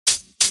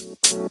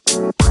Hello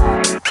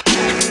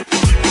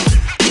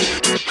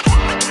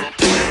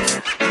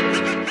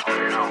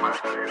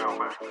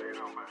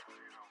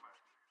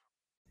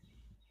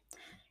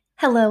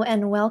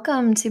and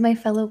welcome to my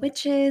fellow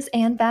witches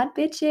and bad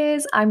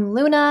bitches. I'm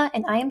Luna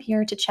and I am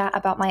here to chat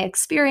about my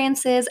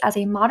experiences as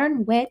a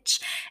modern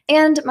witch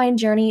and my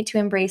journey to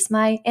embrace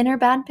my inner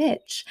bad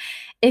bitch.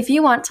 If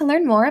you want to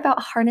learn more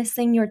about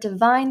harnessing your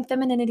divine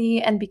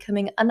femininity and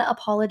becoming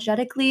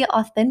unapologetically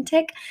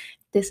authentic,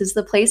 this is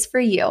the place for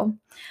you.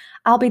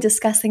 I'll be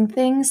discussing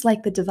things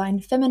like the divine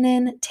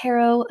feminine,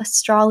 tarot,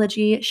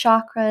 astrology,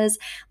 chakras,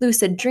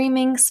 lucid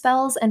dreaming,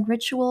 spells and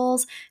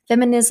rituals,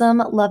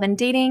 feminism, love and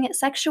dating,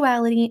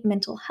 sexuality,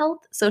 mental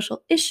health,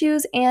 social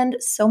issues, and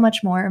so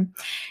much more.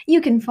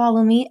 You can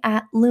follow me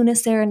at Luna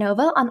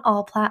Serenova on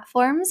all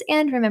platforms,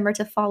 and remember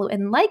to follow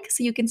and like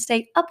so you can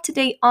stay up to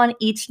date on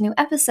each new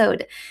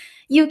episode.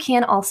 You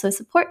can also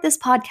support this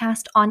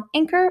podcast on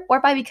Anchor or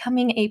by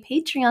becoming a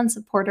Patreon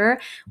supporter,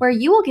 where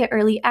you will get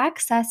early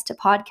access to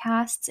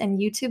podcasts and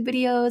YouTube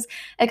videos,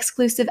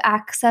 exclusive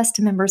access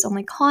to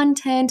members-only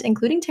content,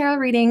 including tarot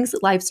readings,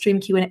 live stream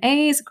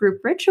Q&As,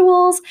 group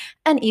rituals,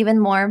 and even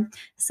more.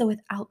 So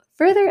without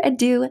further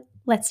ado,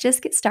 let's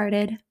just get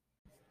started.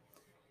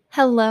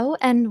 Hello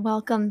and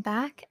welcome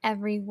back,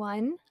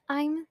 everyone.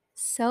 I'm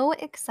so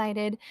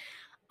excited.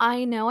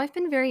 I know I've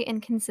been very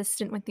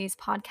inconsistent with these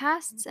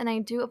podcasts, and I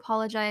do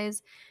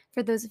apologize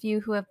for those of you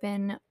who have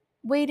been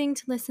waiting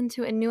to listen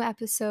to a new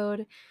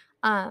episode.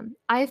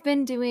 I've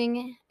been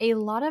doing a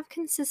lot of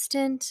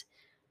consistent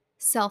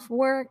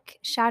self-work,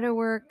 shadow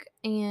work,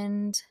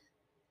 and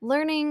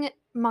learning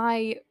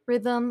my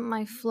rhythm,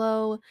 my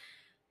flow,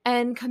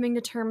 and coming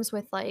to terms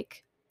with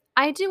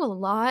I do a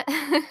lot.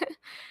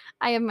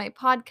 I have my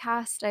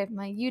podcast, I have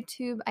my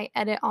YouTube, I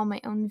edit all my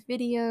own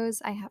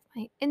videos, I have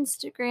my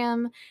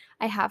Instagram,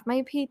 I have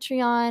my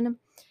Patreon,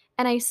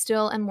 and I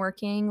still am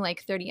working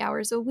 30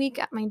 hours a week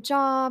at my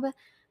job.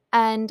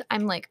 And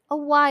I'm a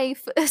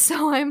wife,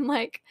 so I'm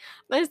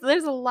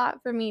there's a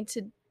lot for me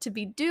to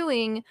be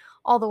doing,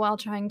 all the while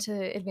trying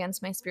to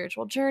advance my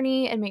spiritual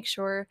journey and make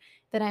sure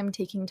that I'm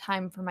taking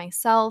time for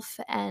myself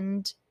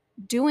and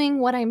doing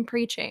what I'm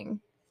preaching,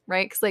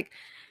 right? Because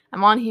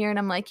I'm on here and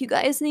I'm you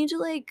guys need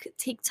to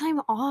take time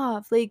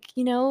off,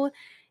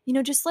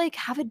 just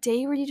have a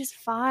day where you just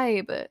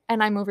vibe.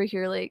 And I'm over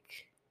here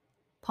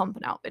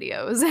pumping out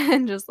videos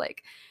and just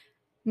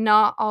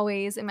not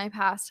always in my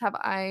past have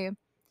I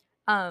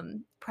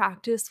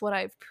practiced what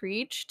I've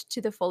preached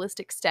to the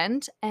fullest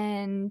extent,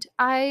 and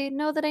I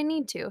know that I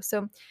need to.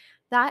 So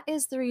that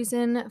is the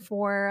reason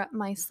for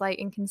my slight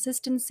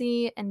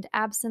inconsistency and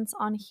absence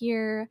on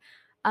here.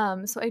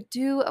 So I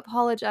do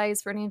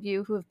apologize for any of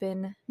you who have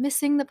been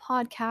missing the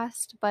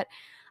podcast, but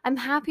I'm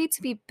happy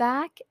to be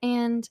back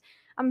and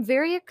I'm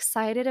very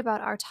excited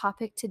about our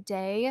topic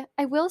today.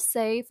 I will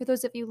say, for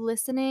those of you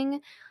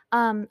listening,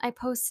 I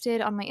posted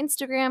on my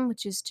Instagram,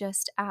 which is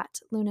just at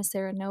Luna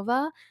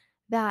Serenova,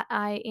 that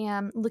I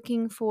am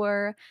looking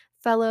for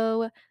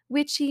fellow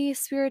witchy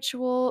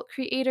spiritual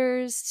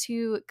creators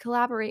to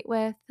collaborate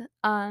with,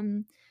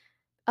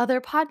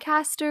 other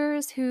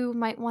podcasters who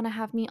might want to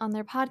have me on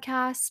their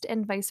podcast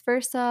and vice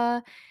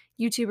versa,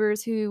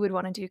 YouTubers who would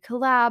want to do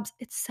collabs,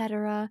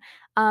 etc.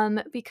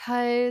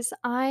 Because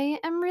I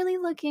am really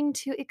looking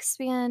to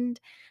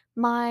expand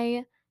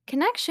my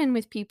connection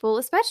with people,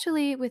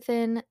 especially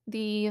within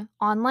the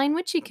online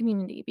witchy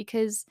community,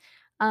 because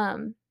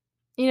um,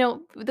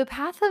 the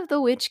path of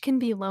the witch can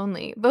be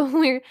lonely, but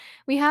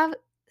we have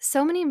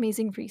so many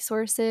amazing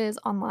resources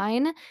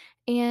online.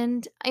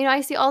 And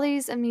I see all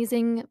these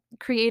amazing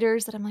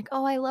creators that I'm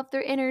oh, I love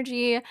their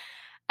energy,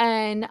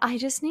 and I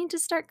just need to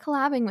start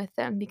collabing with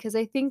them because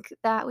I think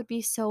that would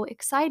be so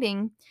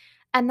exciting.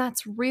 And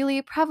that's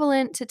really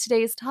prevalent to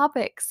today's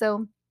topic.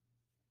 So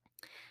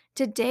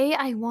today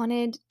I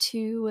wanted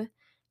to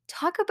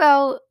talk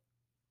about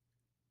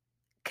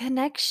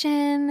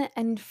connection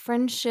and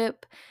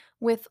friendship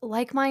with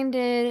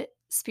like-minded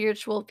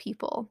spiritual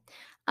people.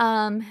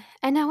 And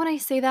now when I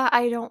say that,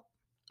 I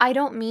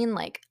don't mean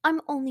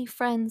I'm only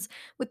friends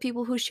with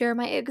people who share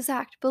my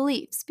exact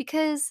beliefs,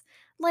 because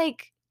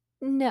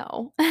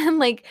no.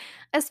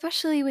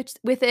 Especially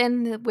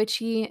within the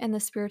witchy and the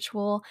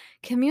spiritual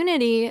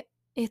community,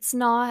 it's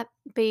not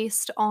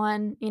based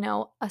on,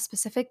 a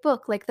specific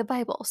book like the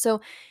Bible.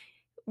 So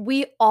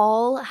we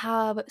all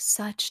have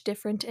such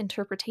different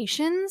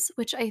interpretations,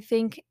 which I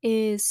think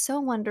is so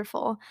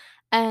wonderful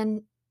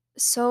and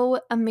so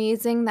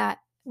amazing that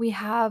we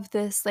have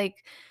this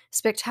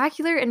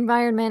spectacular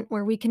environment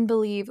where we can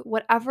believe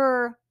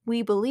whatever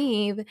we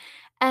believe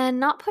and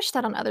not push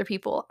that on other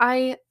people.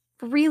 I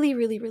really,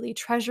 really, really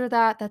treasure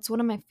that. That's one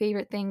of my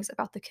favorite things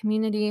about the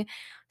community.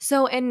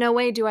 So, in no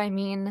way do I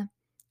mean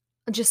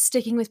just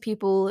sticking with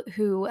people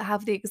who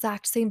have the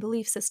exact same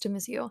belief system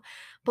as you.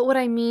 But what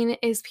I mean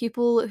is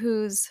people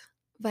whose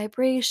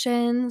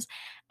vibrations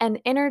and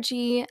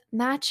energy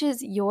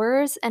matches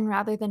yours, and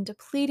rather than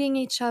depleting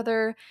each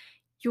other,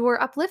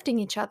 you're uplifting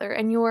each other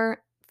and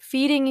you're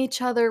feeding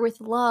each other with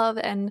love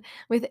and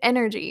with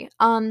energy.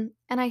 And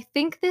I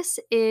think this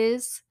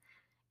is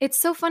It's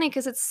so funny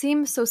because it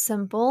seems so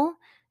simple.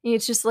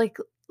 It's just like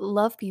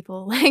love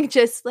people, like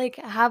just like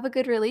have a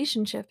good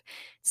relationship.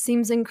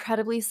 Seems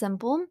incredibly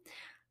simple,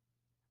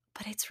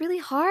 but it's really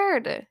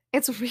hard.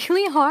 It's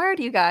really hard,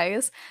 you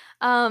guys.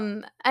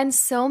 And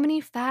so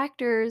many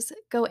factors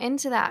go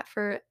into that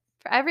for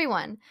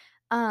everyone.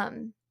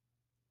 Um,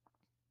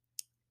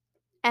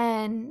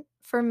 and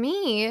for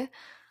me,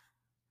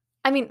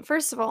 I mean,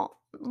 first of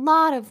all, a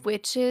lot of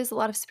witches, a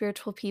lot of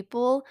spiritual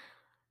people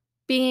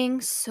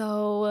being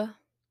so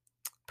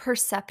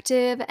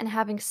perceptive and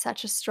having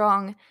such a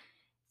strong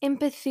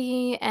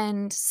empathy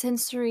and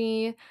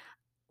sensory,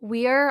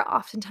 we are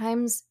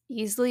oftentimes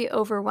easily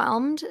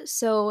overwhelmed.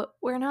 So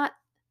we're not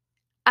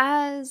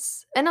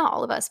as, and not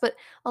all of us, but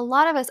a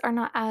lot of us are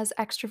not as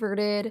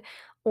extroverted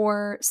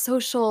or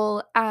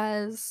social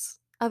as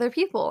other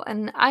people.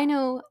 And I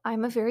know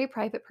I'm a very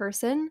private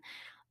person.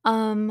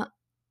 Um,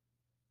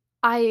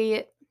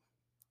 I,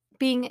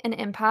 being an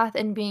empath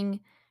and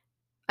being,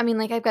 I mean,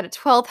 like, I've got a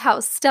 12th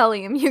house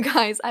stellium, you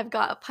guys. I've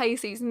got a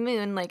Pisces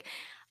moon. Like,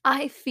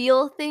 I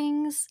feel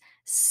things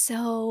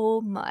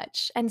so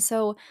much. And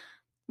so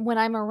when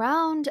I'm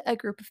around a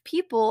group of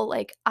people,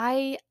 like,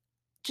 I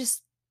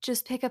just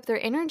just pick up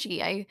their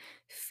energy. I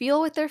feel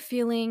what they're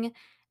feeling,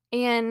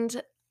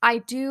 and I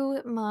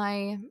do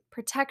my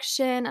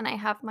protection, and I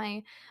have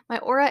my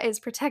aura is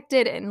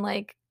protected and,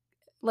 like,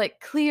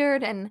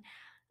 cleared, and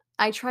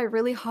I try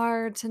really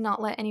hard to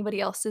not let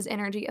anybody else's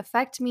energy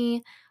affect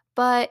me,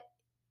 but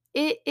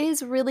it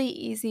is really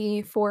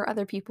easy for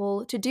other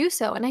people to do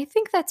so. And I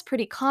think that's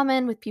pretty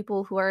common with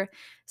people who are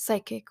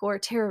psychic or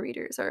tarot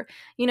readers or,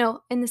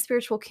 in the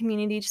spiritual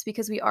community, just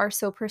because we are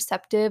so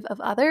perceptive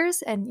of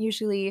others and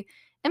usually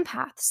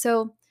empaths.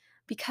 So,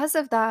 because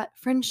of that,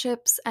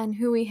 friendships and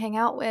who we hang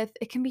out with,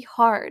 it can be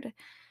hard.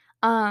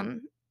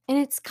 Um, and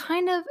it's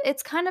kind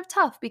of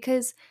tough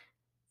because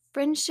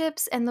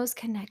friendships and those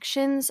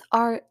connections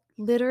are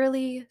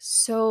literally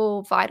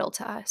so vital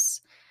to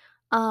us.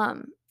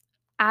 Um,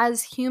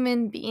 as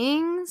human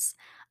beings,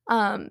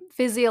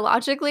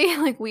 physiologically,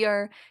 like we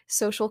are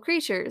social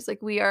creatures, like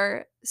we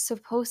are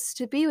supposed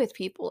to be with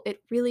people.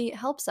 It really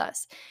helps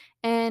us.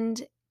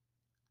 And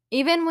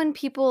even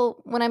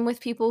when I'm with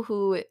people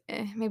who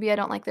maybe I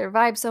don't like their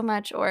vibe so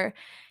much, or,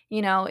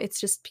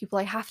 it's just people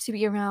I have to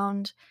be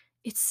around,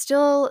 it's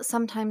still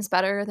sometimes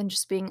better than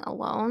just being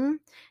alone.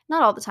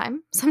 Not all the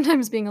time.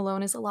 Sometimes being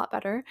alone is a lot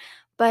better,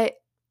 but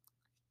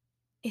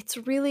it's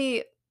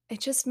really it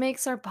just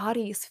makes our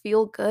bodies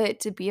feel good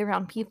to be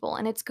around people,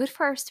 and it's good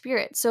for our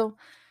spirit. So,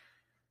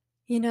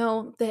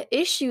 the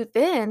issue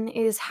then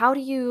is, how do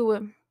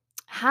you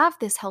have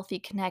this healthy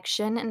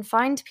connection and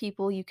find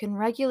people you can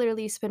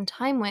regularly spend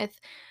time with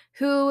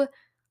who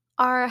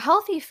are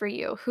healthy for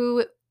you,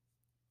 who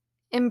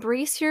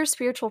embrace your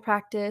spiritual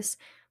practice,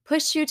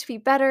 push you to be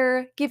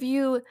better, give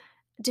you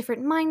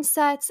different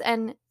mindsets,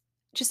 and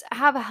just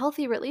have a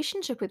healthy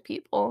relationship with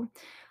people,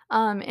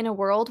 in a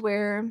world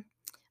where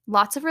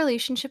lots of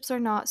relationships are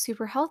not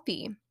super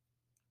healthy.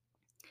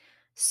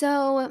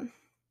 So,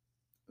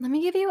 let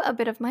me give you a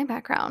bit of my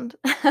background.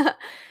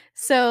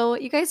 So,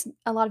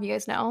 a lot of you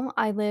guys know,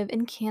 I live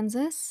in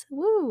Kansas.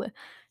 Woo!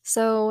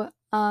 So,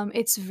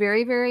 it's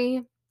very,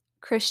 very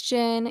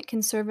Christian,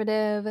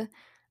 conservative.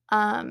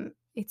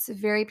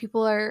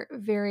 People are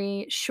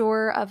very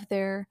sure of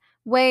their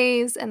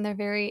ways, and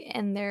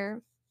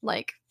they're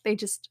like,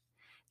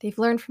 they've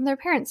learned from their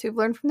parents, who've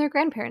learned from their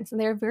grandparents,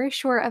 and they're very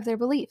sure of their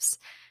beliefs.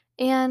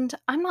 And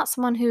I'm not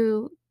someone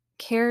who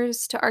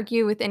cares to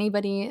argue with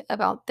anybody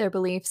about their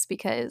beliefs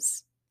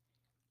because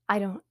I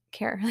don't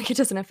care, like, it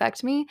doesn't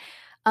affect me,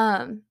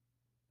 um,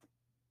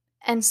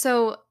 and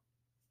so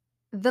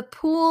the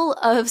pool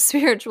of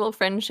spiritual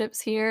friendships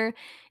here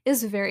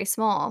is very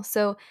small.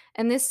 So,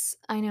 and this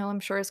I know I'm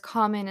sure is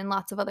common in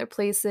lots of other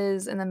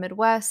places in the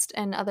Midwest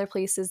and other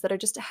places that are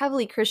just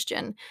heavily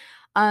Christian.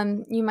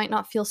 You might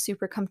not feel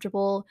super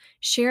comfortable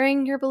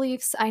sharing your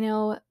beliefs. I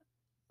know,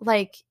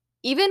 like,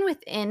 even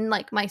within,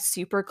 like, my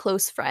super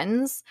close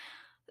friends,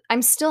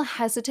 I'm still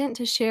hesitant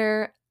to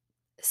share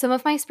some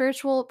of my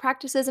spiritual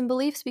practices and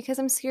beliefs because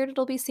I'm scared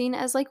it'll be seen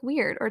as, like,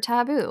 weird or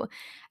taboo.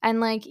 And,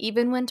 like,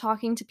 even when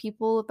talking to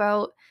people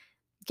about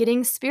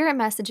getting spirit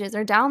messages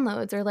or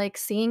downloads or, like,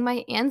 seeing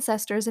my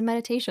ancestors in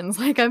meditations,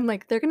 like, I'm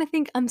like, they're gonna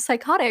think I'm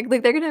psychotic,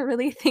 like, they're gonna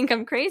really think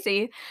I'm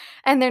crazy,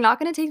 and they're not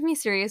gonna take me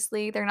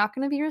seriously, they're not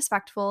gonna be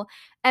respectful,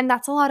 and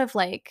that's a lot of,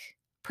 like,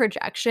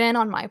 projection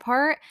on my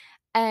part.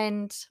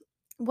 And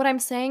what I'm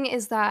saying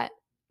is that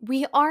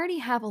we already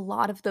have a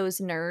lot of those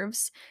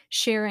nerves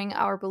sharing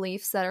our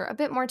beliefs that are a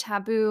bit more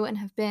taboo and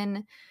have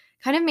been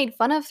kind of made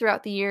fun of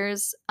throughout the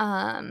years,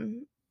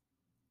 and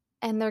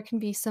there can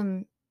be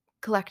some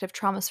collective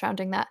trauma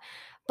surrounding that.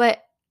 But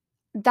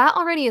that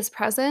already is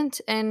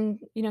present, and,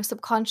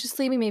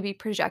 subconsciously we may be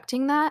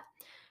projecting that.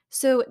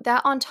 So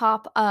that, on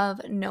top of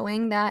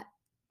knowing that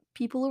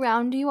people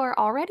around you are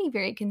already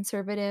very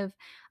conservative,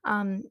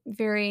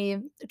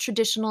 very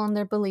traditional in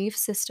their belief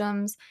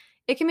systems,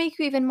 it can make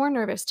you even more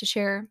nervous to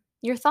share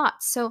your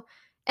thoughts. So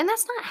And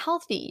that's not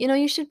healthy.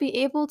 You should be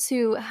able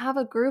to have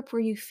a group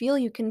where you feel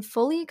you can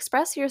fully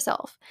express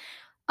yourself.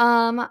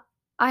 Um,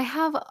 I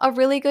have a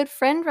really good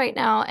friend right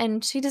now,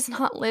 and she does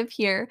not live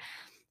here,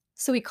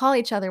 so we call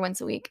each other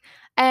once a week.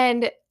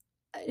 And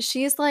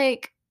she's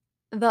like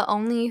the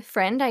only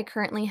friend I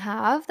currently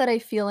have that I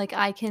feel like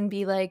I can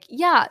be like,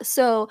 yeah,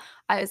 so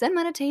I was in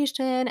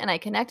meditation and I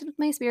connected with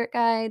my spirit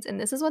guides, and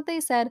this is what they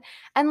said.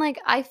 And like,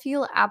 I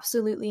feel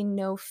absolutely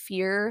no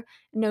fear,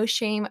 no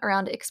shame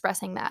around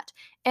expressing that.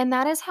 And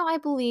that is how I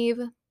believe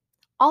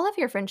all of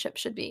your friendships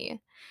should be.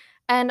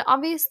 And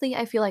obviously,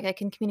 I feel like I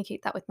can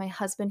communicate that with my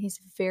husband. He's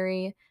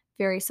very,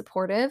 very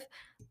supportive.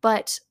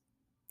 But,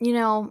 you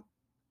know,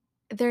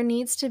 there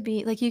needs to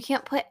be like you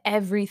can't put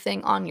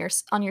everything on your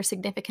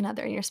significant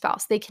other and your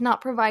spouse. They cannot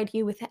provide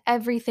you with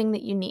everything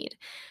that you need.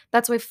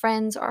 That's why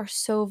friends are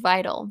so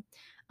vital.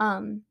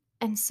 And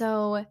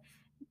so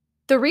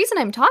the reason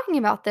I'm talking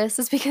about this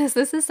is because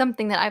this is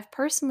something that I've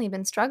personally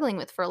been struggling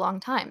with for a long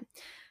time.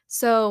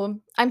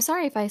 So I'm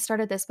sorry if I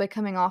started this by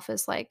coming off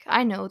as like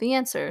I know the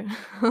answer.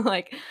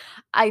 Like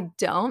I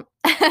don't.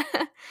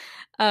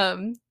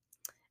 um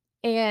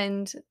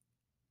and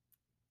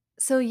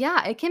So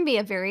yeah, it can be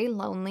a very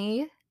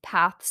lonely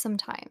path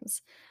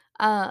sometimes.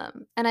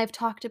 And I've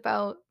talked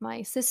about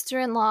my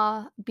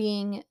sister-in-law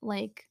being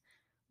like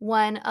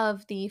one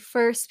of the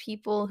first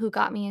people who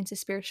got me into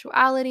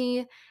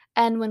spirituality.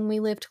 And when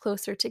we lived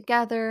closer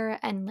together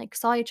and like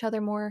saw each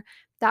other more,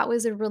 that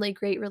was a really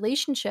great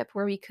relationship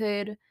where we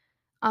could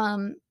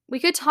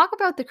talk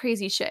about the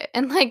crazy shit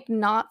and like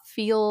not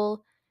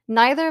feel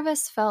neither of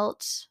us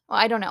felt, well,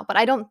 I don't know, but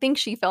I don't think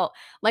she felt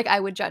like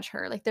I would judge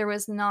her. Like there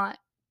was not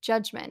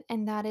judgment,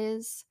 and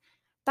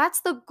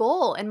that's the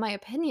goal in my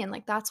opinion.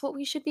 Like that's what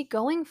we should be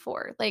going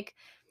for. Like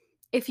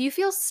if you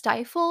feel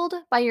stifled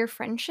by your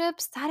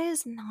friendships, that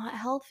is not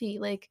healthy.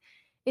 Like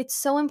it's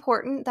so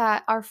important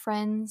that our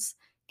friends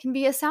can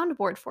be a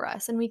soundboard for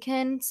us and we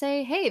can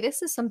say, "Hey,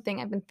 this is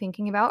something I've been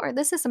thinking about," or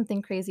 "This is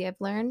something crazy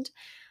I've learned."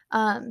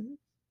 Um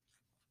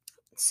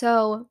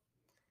so,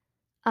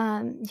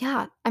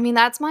 yeah, I mean,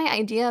 that's my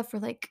idea for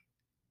like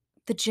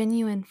the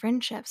genuine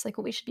friendships, like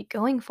what we should be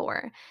going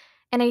for.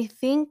 And I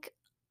think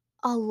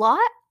a lot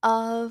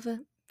of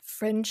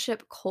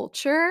friendship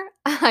culture,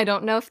 I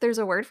don't know if there's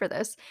a word for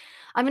this.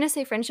 I'm going to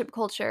say friendship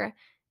culture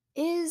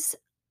is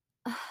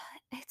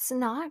it's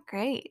not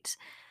great.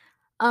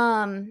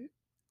 Um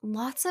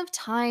Lots of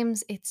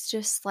times it's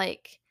just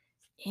like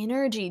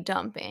energy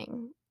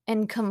dumping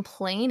and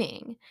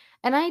complaining.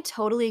 And I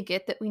totally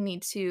get that we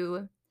need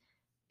to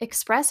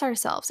express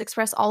ourselves,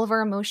 express all of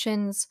our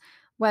emotions,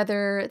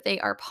 whether they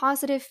are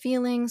positive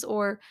feelings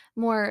or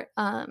more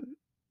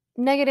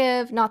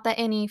negative. Not that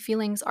any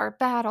feelings are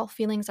bad, all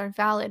feelings are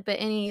valid, but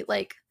any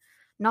like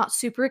not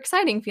super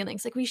exciting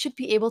feelings, like we should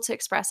be able to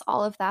express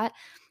all of that.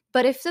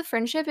 But if the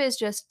friendship is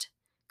just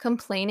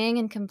complaining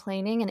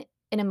and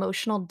an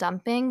emotional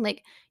dumping,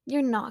 like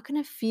you're not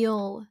going to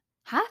feel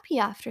happy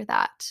after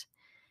that.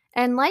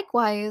 And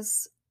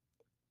likewise,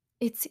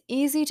 it's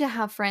easy to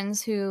have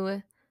friends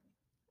who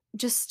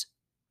just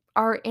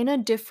are in a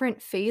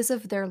different phase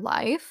of their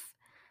life.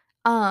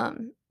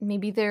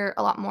 Maybe they're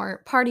a lot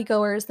more party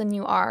goers than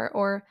you are,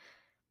 or,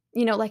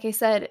 like I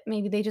said,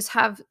 maybe they just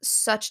have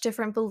such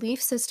different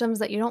belief systems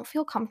that you don't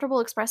feel comfortable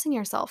expressing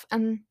yourself.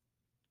 And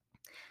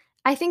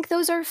I think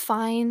those are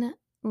fine,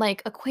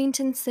 like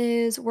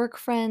acquaintances, work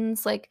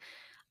friends, like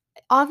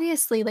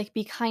obviously, like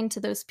be kind to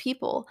those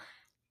people,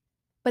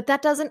 but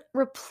that doesn't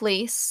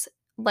replace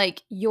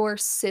like your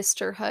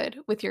sisterhood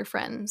with your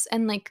friends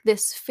and like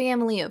this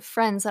family of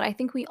friends that I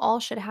think we all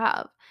should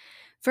have.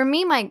 For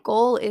me, my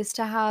goal is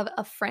to have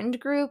a friend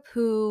group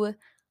who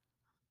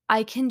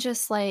I can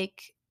just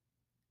like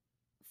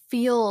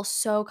feel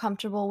so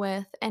comfortable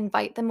with,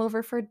 invite them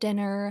over for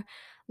dinner,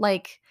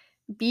 like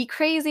be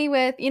crazy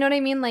with, you know what I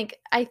mean? Like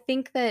I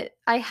think that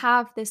I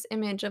have this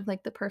image of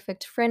like the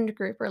perfect friend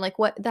group or like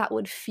what that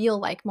would feel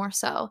like more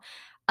so.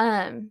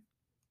 Um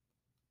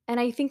and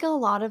I think a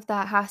lot of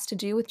that has to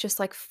do with just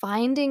like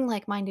finding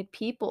like-minded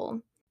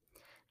people.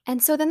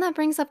 And so then that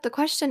brings up the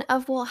question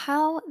of, well,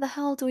 how the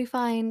hell do we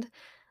find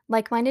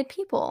like-minded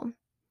people?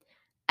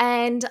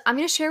 And I'm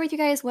gonna share with you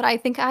guys what I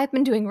think I've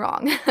been doing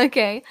wrong,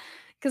 okay?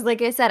 Because,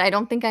 like I said, I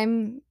don't think I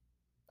know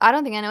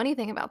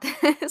anything about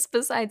this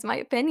besides my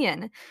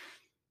opinion.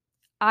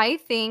 I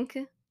think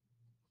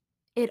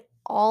it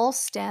all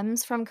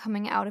stems from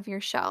coming out of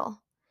your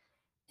shell,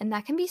 and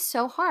that can be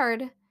so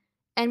hard,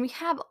 and we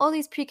have all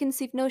these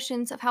preconceived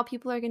notions of how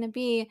people are gonna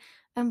be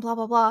and blah,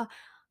 blah, blah.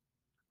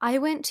 I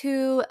went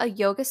to a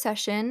yoga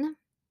session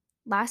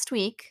last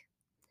week.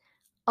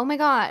 Oh my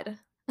god.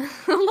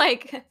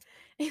 Like,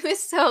 it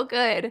was so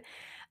good,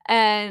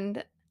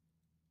 and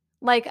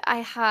like, I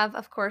have,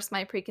 of course,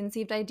 my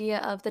preconceived idea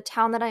of the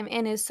town that I'm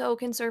in is so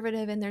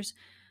conservative and there's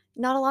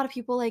not a lot of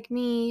people like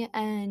me,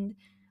 and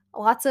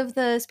lots of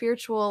the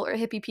spiritual or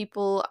hippie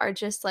people are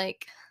just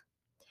like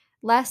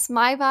less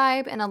my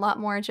vibe and a lot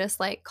more just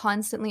like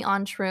constantly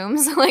on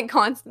shrooms, like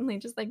constantly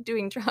just like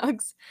doing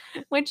drugs,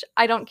 which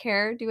I don't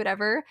care, do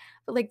whatever.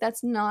 But like,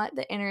 that's not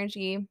the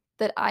energy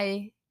that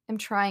I am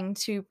trying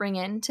to bring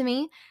into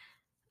me.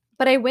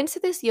 But I went to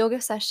this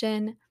yoga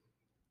session.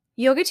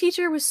 Yoga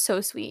teacher was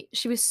so sweet.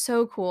 She was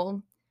so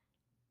cool,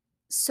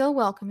 so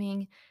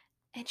welcoming,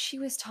 and she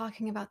was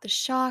talking about the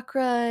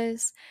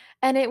chakras,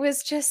 and it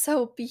was just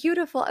so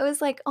beautiful. I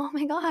was like, "Oh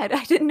my god,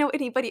 I didn't know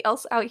anybody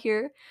else out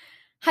here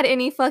had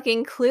any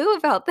fucking clue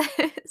about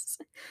this."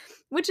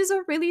 Which is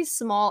a really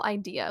small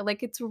idea.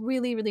 Like, it's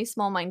really, really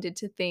small-minded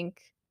to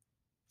think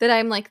that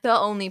I'm, like, the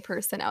only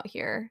person out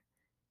here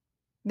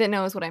that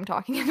knows what I'm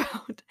talking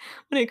about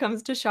when it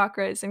comes to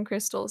chakras and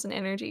crystals and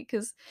energy.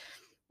 Because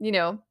you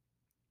know,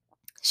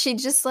 she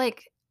just,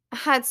 like,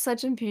 had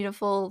such a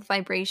beautiful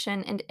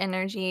vibration and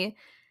energy,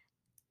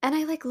 and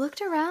I, like,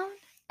 looked around,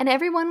 and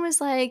everyone was,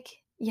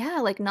 like, yeah,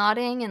 like,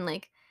 nodding, and,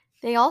 like,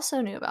 they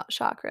also knew about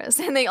chakras,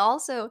 and they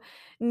also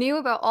knew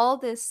about all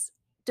this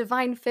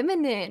divine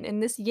feminine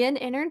and this yin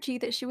energy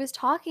that she was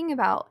talking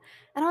about,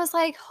 and I was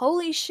like,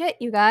 "Holy shit,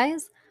 you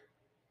guys."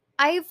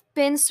 I've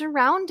been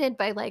surrounded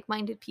by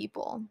like-minded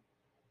people,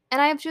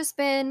 and I've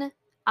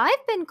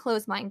been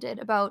closed-minded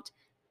about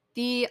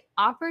the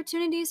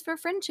opportunities for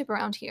friendship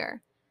around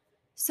here.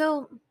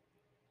 So,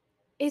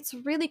 it's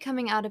really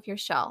coming out of your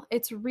shell.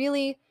 It's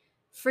really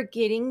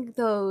forgetting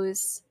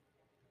those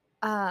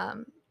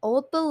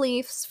old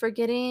beliefs,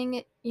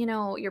 forgetting,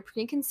 your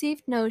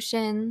preconceived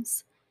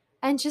notions,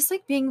 and just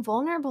like being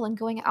vulnerable and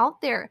going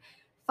out there,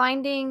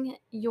 finding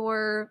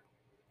your,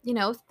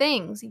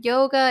 things.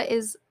 Yoga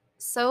is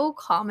so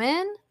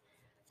common.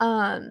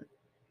 Um,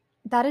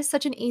 that is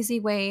such an easy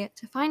way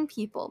to find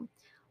people.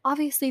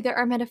 Obviously, there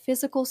are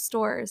metaphysical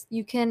stores.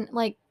 You can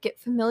like get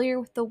familiar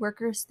with the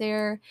workers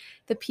there,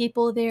 the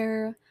people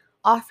there,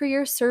 offer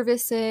your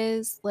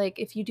services. Like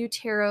if you do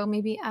tarot,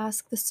 maybe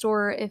ask the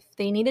store if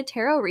they need a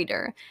tarot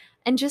reader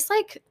and just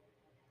like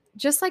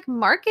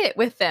market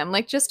with them.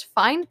 Like just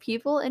find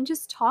people and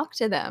just talk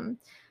to them.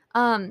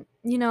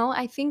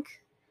 I think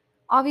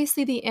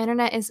obviously the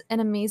internet is an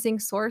amazing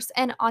source,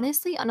 and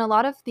honestly, on a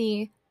lot of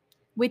the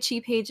witchy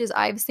pages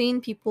I've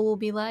seen, people will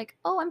be like,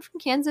 "Oh, I'm from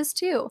Kansas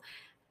too."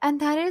 And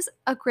that is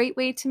a great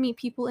way to meet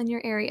people in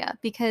your area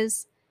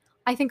because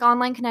I think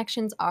online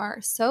connections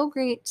are so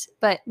great,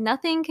 but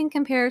nothing can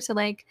compare to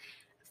like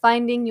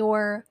finding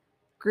your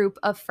group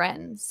of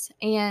friends.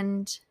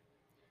 And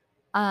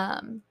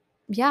um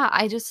yeah,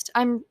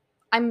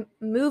 I'm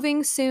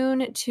moving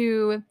soon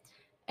to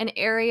an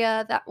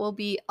area that will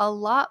be a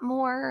lot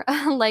more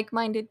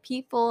like-minded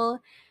people.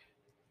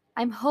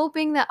 I'm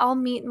hoping that I'll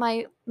meet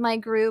my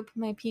group,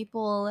 my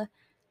people.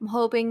 I'm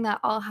hoping that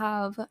I'll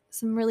have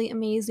some really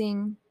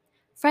amazing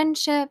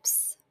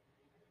friendships.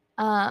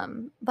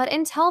 But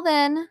until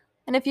then,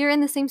 and if you're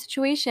in the same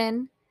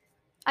situation,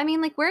 I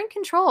mean, like, we're in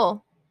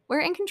control.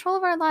 We're in control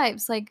of our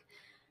lives. Like,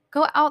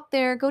 go out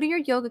there, go to your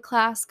yoga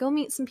class, go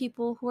meet some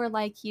people who are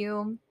like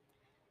you,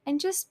 and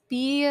just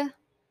be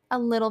a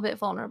little bit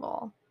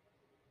vulnerable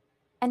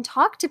and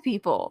talk to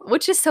people,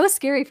 which is so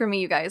scary for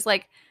me, you guys.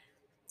 Like,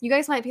 you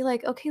guys might be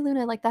like, "Okay,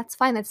 Luna, like, that's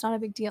fine. That's not a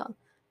big deal."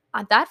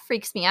 That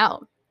freaks me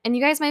out. And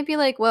you guys might be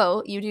like,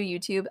 "Whoa, you do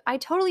YouTube?" I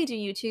totally do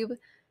YouTube,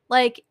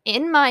 like,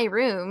 in my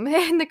room,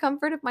 in the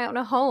comfort of my own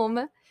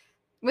home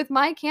with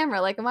my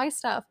camera, like, my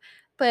stuff.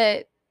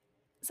 But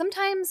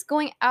sometimes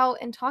going out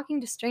and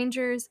talking to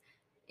strangers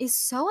is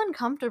so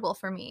uncomfortable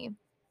for me.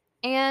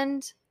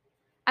 And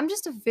I'm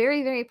just a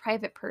very, very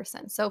private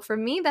person. So for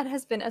me, that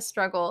has been a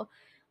struggle.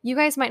 You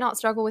guys might not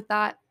struggle with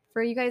that.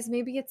 For you guys,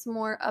 maybe it's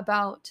more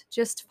about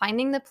just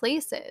finding the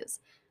places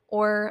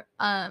or,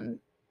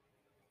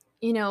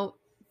 you know,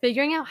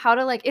 figuring out how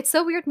to like, it's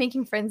so weird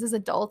making friends as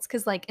adults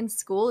because, like, in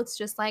school, it's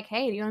just like,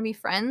 hey, do you want to be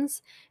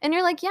friends? And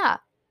you're like, yeah,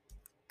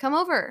 come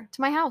over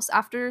to my house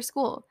after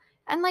school.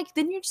 And like,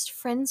 then you're just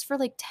friends for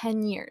like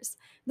 10 years.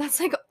 That's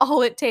like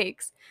all it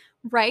takes.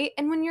 Right.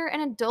 And when you're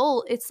an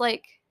adult, it's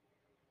like,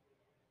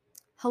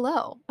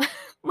 hello.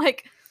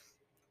 Like,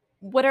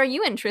 what are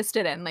you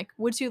interested in? Like,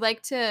 would you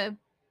like to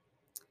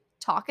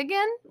talk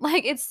again?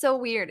 Like, it's so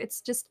weird.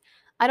 It's just,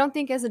 I don't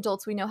think as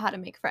adults we know how to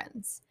make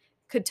friends.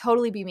 Could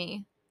totally be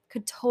me.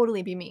 Could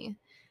totally be me.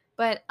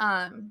 But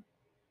I'm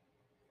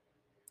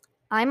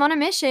on a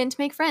mission to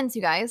make friends,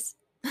 you guys.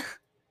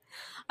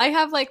 I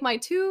have like my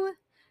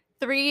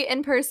 3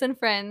 in-person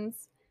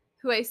friends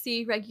who I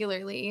see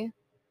regularly,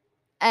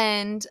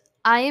 and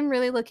I am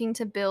really looking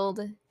to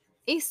build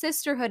a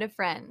sisterhood of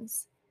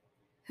friends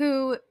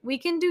who we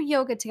can do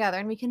yoga together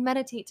and we can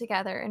meditate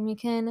together and we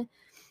can,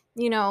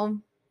 you know,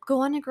 go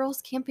on a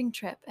girls' camping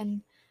trip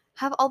and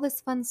have all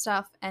this fun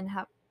stuff and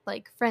have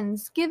like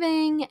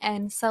Friendsgiving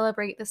and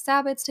celebrate the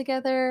Sabbats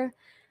together.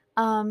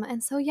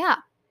 And so yeah,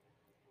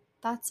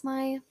 that's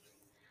my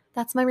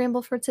that's my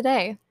ramble for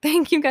today.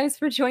 Thank you guys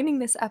for joining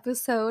this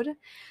episode.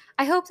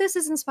 I hope this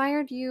has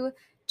inspired you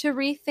to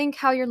rethink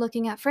how you're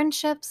looking at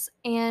friendships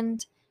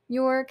and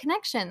your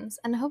connections.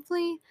 And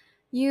hopefully,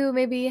 you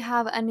maybe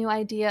have a new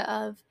idea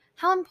of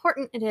how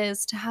important it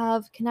is to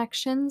have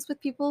connections with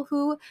people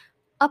who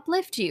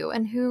uplift you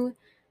and who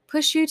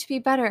push you to be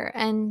better.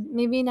 And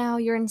maybe now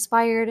you're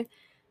inspired.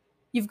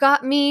 You've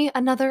got me,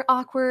 another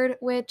awkward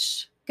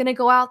witch, gonna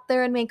go out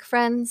there and make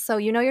friends, so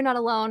you know you're not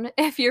alone.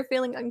 If you're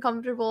feeling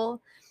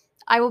uncomfortable,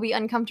 I will be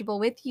uncomfortable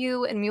with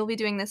you, and we will be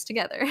doing this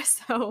together.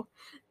 So,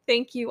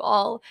 thank you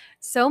all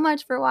so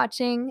much for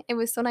watching. It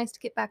was so nice to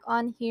get back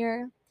on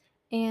here.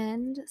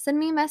 And send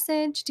me a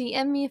message,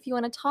 DM me if you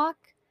want to talk.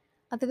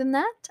 Other than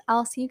that,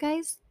 I'll see you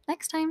guys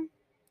next time.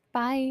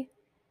 Bye.